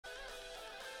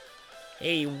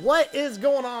Hey, what is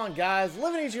going on, guys?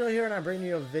 Living Ichigo here, and I'm bringing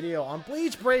you a video on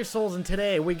Bleach Brave Souls, and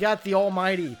today we got the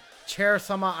almighty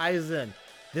Chair-sama Aizen.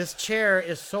 This chair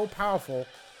is so powerful,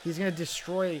 he's going to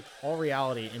destroy all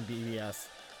reality in BBS.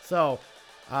 So,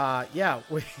 yeah,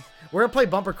 we're going to play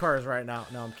bumper cars right now.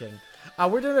 No, I'm kidding.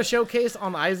 We're doing a showcase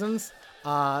on Aizen's.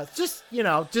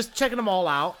 Just checking them all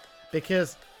out,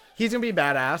 because he's going to be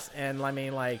badass, and I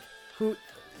mean, like,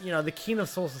 the king of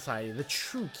Soul Society, the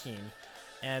true king.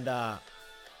 And,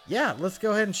 yeah, let's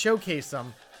go ahead and showcase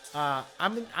them.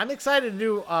 I'm excited to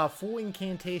do a full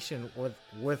incantation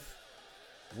with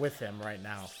him right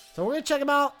now. So we're gonna check him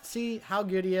out, see how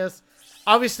good he is.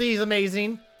 Obviously, he's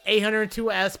amazing.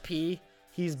 802 SP.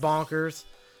 He's bonkers.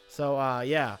 So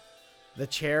yeah, the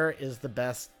chair is the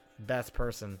best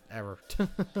person ever.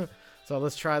 So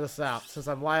let's try this out. Since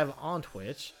I'm live on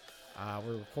Twitch,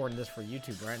 we're recording this for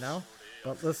YouTube right now.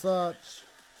 But let's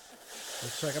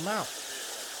check him out.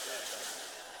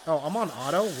 Oh, I'm on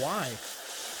auto? Why?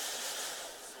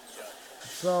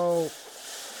 So,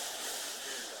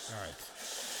 alright.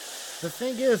 The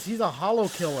thing is, he's a hollow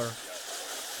killer.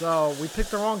 So, we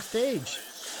picked the wrong stage.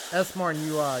 S-Martin,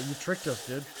 you tricked us,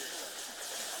 dude.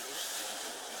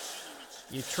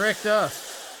 You tricked us.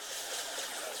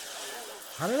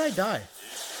 How did I die?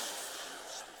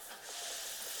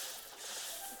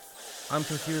 I'm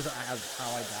confused as how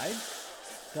I died.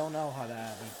 Don't know how that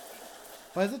happened.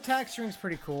 But his attack string's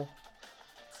pretty cool.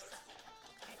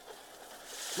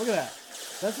 Look at that.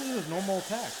 That's just his normal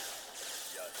attack.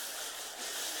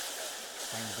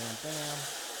 Bam, bam, bam.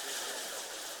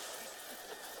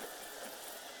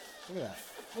 Look at that.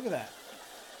 Look at that.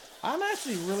 I'm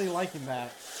actually really liking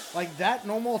that. Like, that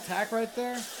normal attack right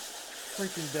there,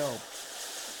 freaking dope.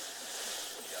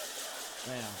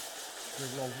 Bam.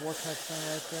 There's a little vortex thing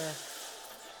right there.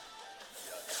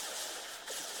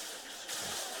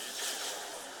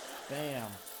 Bam.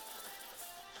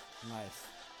 Nice.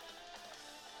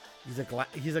 He's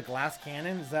a glass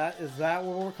cannon. Is that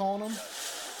what we're calling him?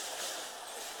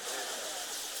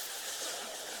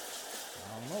 I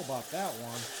don't know about that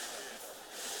one.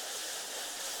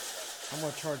 I'm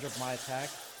gonna charge up my attack.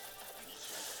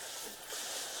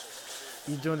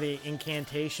 He's doing the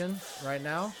incantation right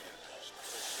now.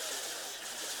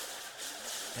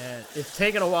 And it's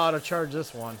taking a while to charge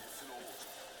this one.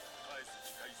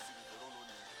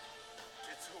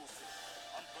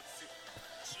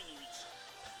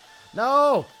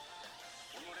 No!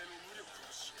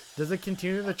 Does it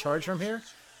continue to charge from here?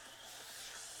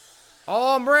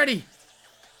 Oh, I'm ready!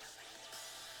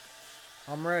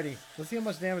 I'm ready. Let's see how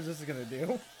much damage this is gonna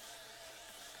do.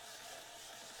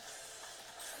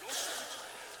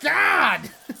 God!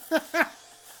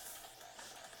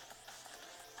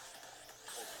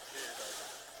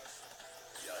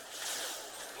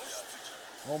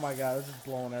 Oh my god, this is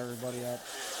blowing everybody up.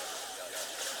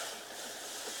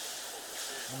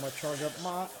 I'm gonna charge up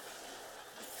my...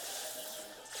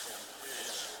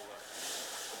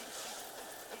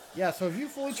 Yeah, so if you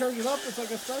fully charge it up, it's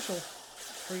like a special.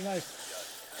 Pretty nice.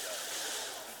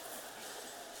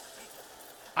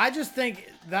 I just think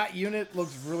that unit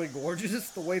looks really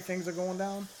gorgeous, the way things are going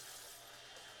down.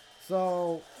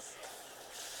 So...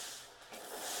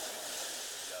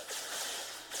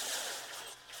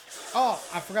 Oh,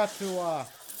 I forgot to, Alright,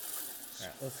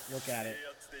 let's look at it.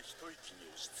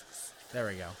 There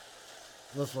we go.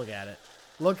 Let's look at it.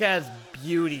 Look at its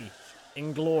beauty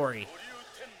and glory.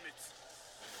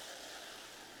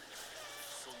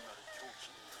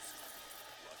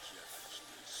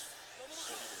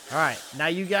 Alright, now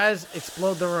you guys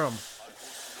explode the room.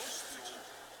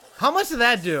 How much did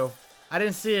that do? I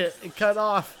didn't see it. It cut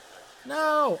off.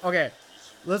 No! Okay.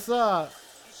 Let's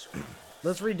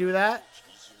redo that.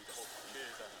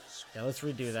 Yeah, let's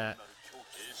redo that.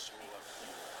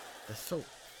 That's so...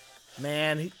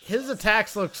 Man, his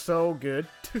attacks look so good.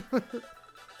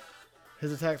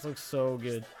 His attacks look so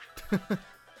good. Oh,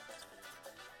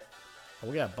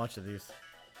 we got a bunch of these.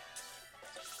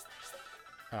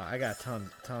 Oh, I got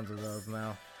tons of those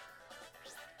now.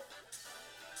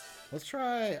 Let's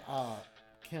try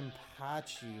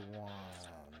Kenpachi one.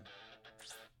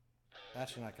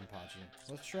 Actually, not Kenpachi.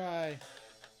 Let's try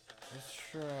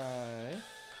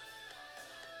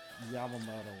Yamamoto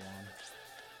one.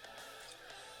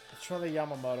 Let's try the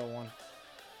Yamamoto one.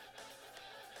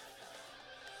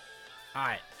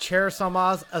 Alright,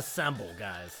 Chair-sama's assemble,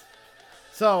 guys.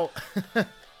 So,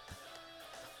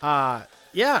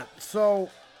 yeah, so,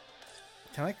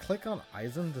 can I click on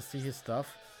Aizen to see his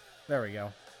stuff? There we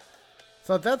go.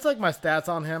 So that's like my stats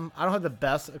on him. I don't have the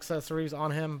best accessories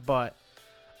on him, but,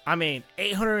 I mean,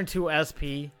 802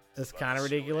 SP is kind of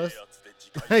ridiculous.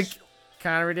 Like,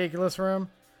 kind of ridiculous for him.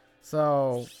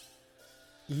 So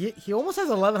he almost has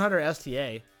 1100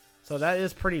 STA. So that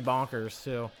is pretty bonkers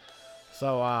too.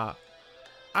 So I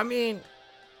mean,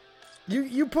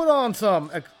 you put on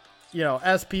some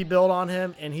SP build on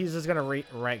him, and he's just gonna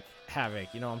wreak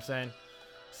havoc. You know what I'm saying?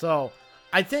 So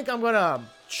I think I'm gonna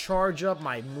charge up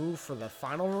my move for the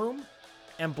final room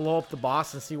and blow up the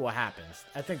boss and see what happens.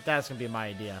 I think that's gonna be my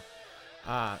idea.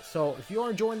 So if you are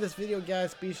enjoying this video,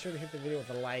 guys, be sure to hit the video with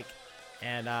a like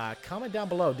and comment down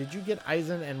below. Did you get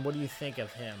Aizen, and what do you think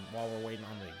of him while we're waiting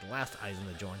on the last Aizen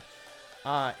to join?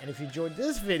 And if you enjoyed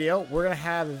this video, we're gonna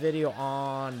have a video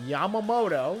on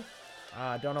Yamamoto.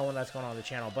 Don't know when that's going on the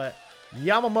channel, but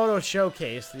Yamamoto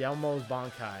Showcase, the Yamamoto's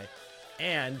Bankai,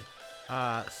 and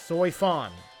Soy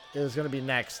Fan is going to be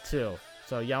next too.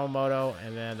 So Yamamoto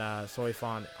and then Soy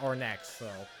Fan are next. So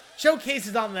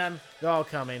showcases on them. They're all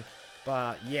coming.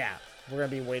 But yeah, we're going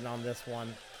to be waiting on this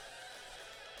one.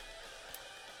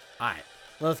 Alright,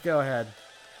 let's go ahead.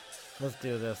 Let's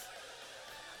do this.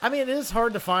 I mean, it is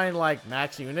hard to find like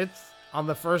max units on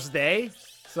the first day,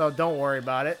 so don't worry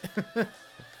about it.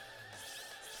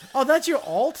 Oh, that's your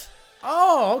alt?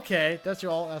 Oh, okay. That's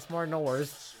your alt. That's smart. No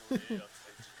worries.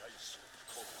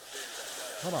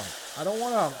 Hold on. I don't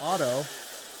want to have auto.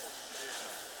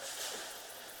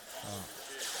 Oh.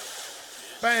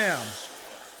 Bam.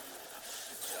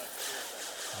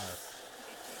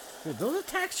 Dude, those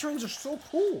attack strings are so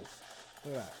cool.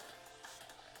 Look at that.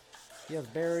 He has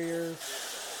barriers.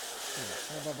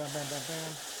 Bam, bam, bam, bam, bam,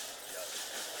 bam.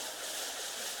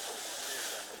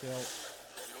 Kill.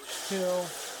 Kill.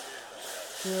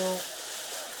 Kill.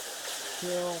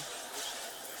 Kill.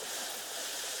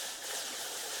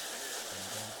 Bam,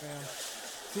 bam, bam.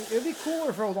 See, it'd be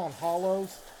cooler if it was on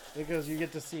hollows, because you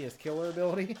get to see his killer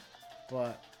ability,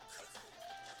 but...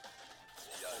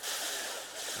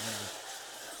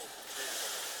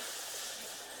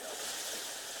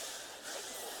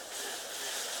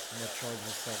 I'm gonna charge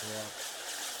this sucker up.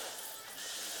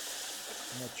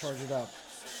 I'm gonna charge it up.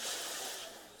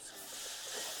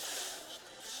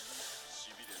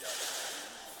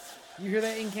 You hear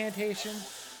that incantation?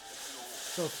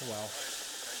 So swell.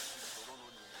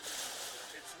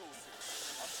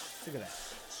 Look at that.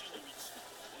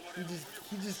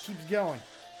 He just keeps going.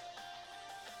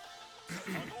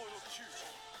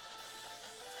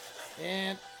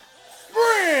 And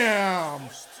BAM!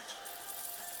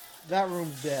 That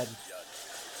room's dead.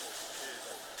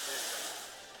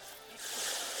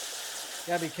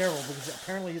 Gotta be careful because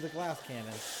apparently he's a glass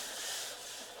cannon.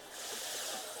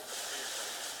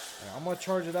 Right, I'm gonna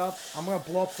charge it up. I'm gonna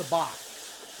blow up the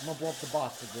boss. I'm gonna blow up the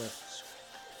boss with this.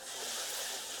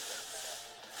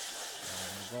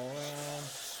 Go around.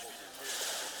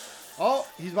 Oh,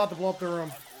 he's about to blow up the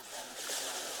room.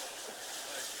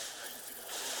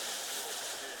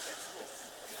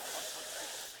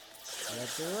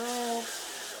 That's the room.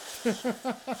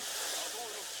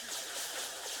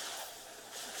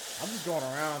 I'm just going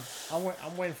around.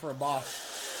 I'm waiting for a boss.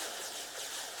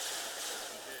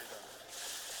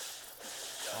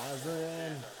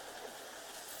 Aizen.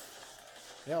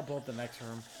 Yeah, I'll blow up the next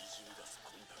room.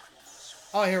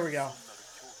 Oh, here we go.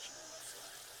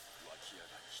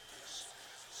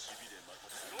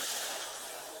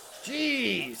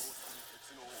 Jeez.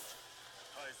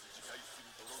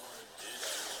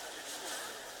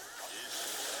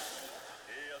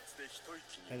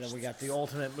 And then we got the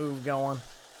ultimate move going.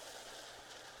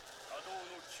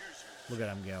 Look at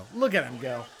him go. Look at him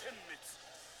go.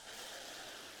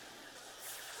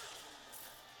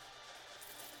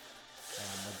 And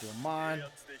I'm gonna do mine.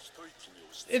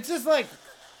 It's just like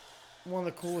one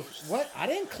of the coolest. What? I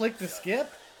didn't click the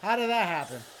skip? How did that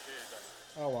happen?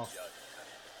 Oh well.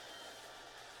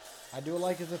 I do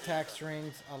like his attack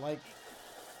strings. I like...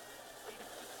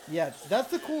 Yeah,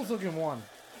 that's the coolest looking one.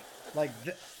 Like,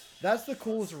 that's the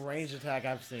coolest range attack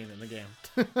I've seen in the game.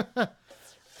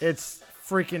 It's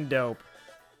freaking dope.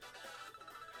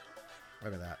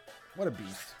 Look at that. What a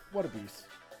beast. What a beast.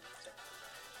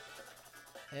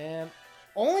 And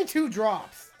only 2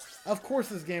 drops. Of course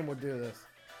this game would do this.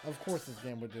 Of course this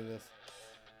game would do this.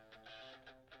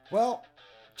 Well,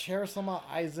 Charisama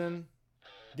Aizen.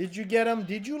 Did you get him?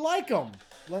 Did you like him?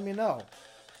 Let me know.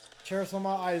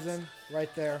 Charisama Aizen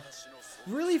right there.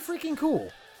 Really freaking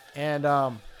cool. And,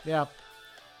 yeah.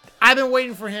 I've been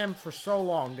waiting for him for so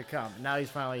long to come. Now he's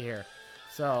finally here.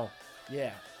 So,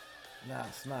 yeah.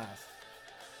 Nice, nice.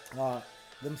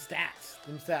 Them stats.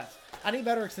 Them stats. I need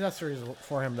better accessories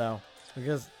for him, though.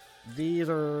 Because these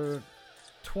are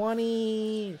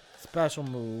 20 special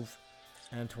move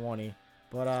and 20.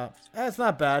 But, that's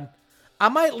not bad. I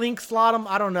might link slot him.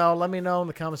 I don't know. Let me know in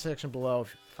the comment section below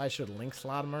if I should link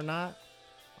slot him or not.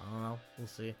 I don't know. We'll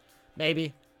see.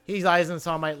 Maybe. He's Aizen,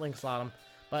 so I might link slot him.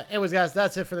 But anyways, guys,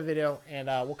 that's it for the video. And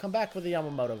we'll come back with the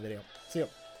Yamamoto video. See you.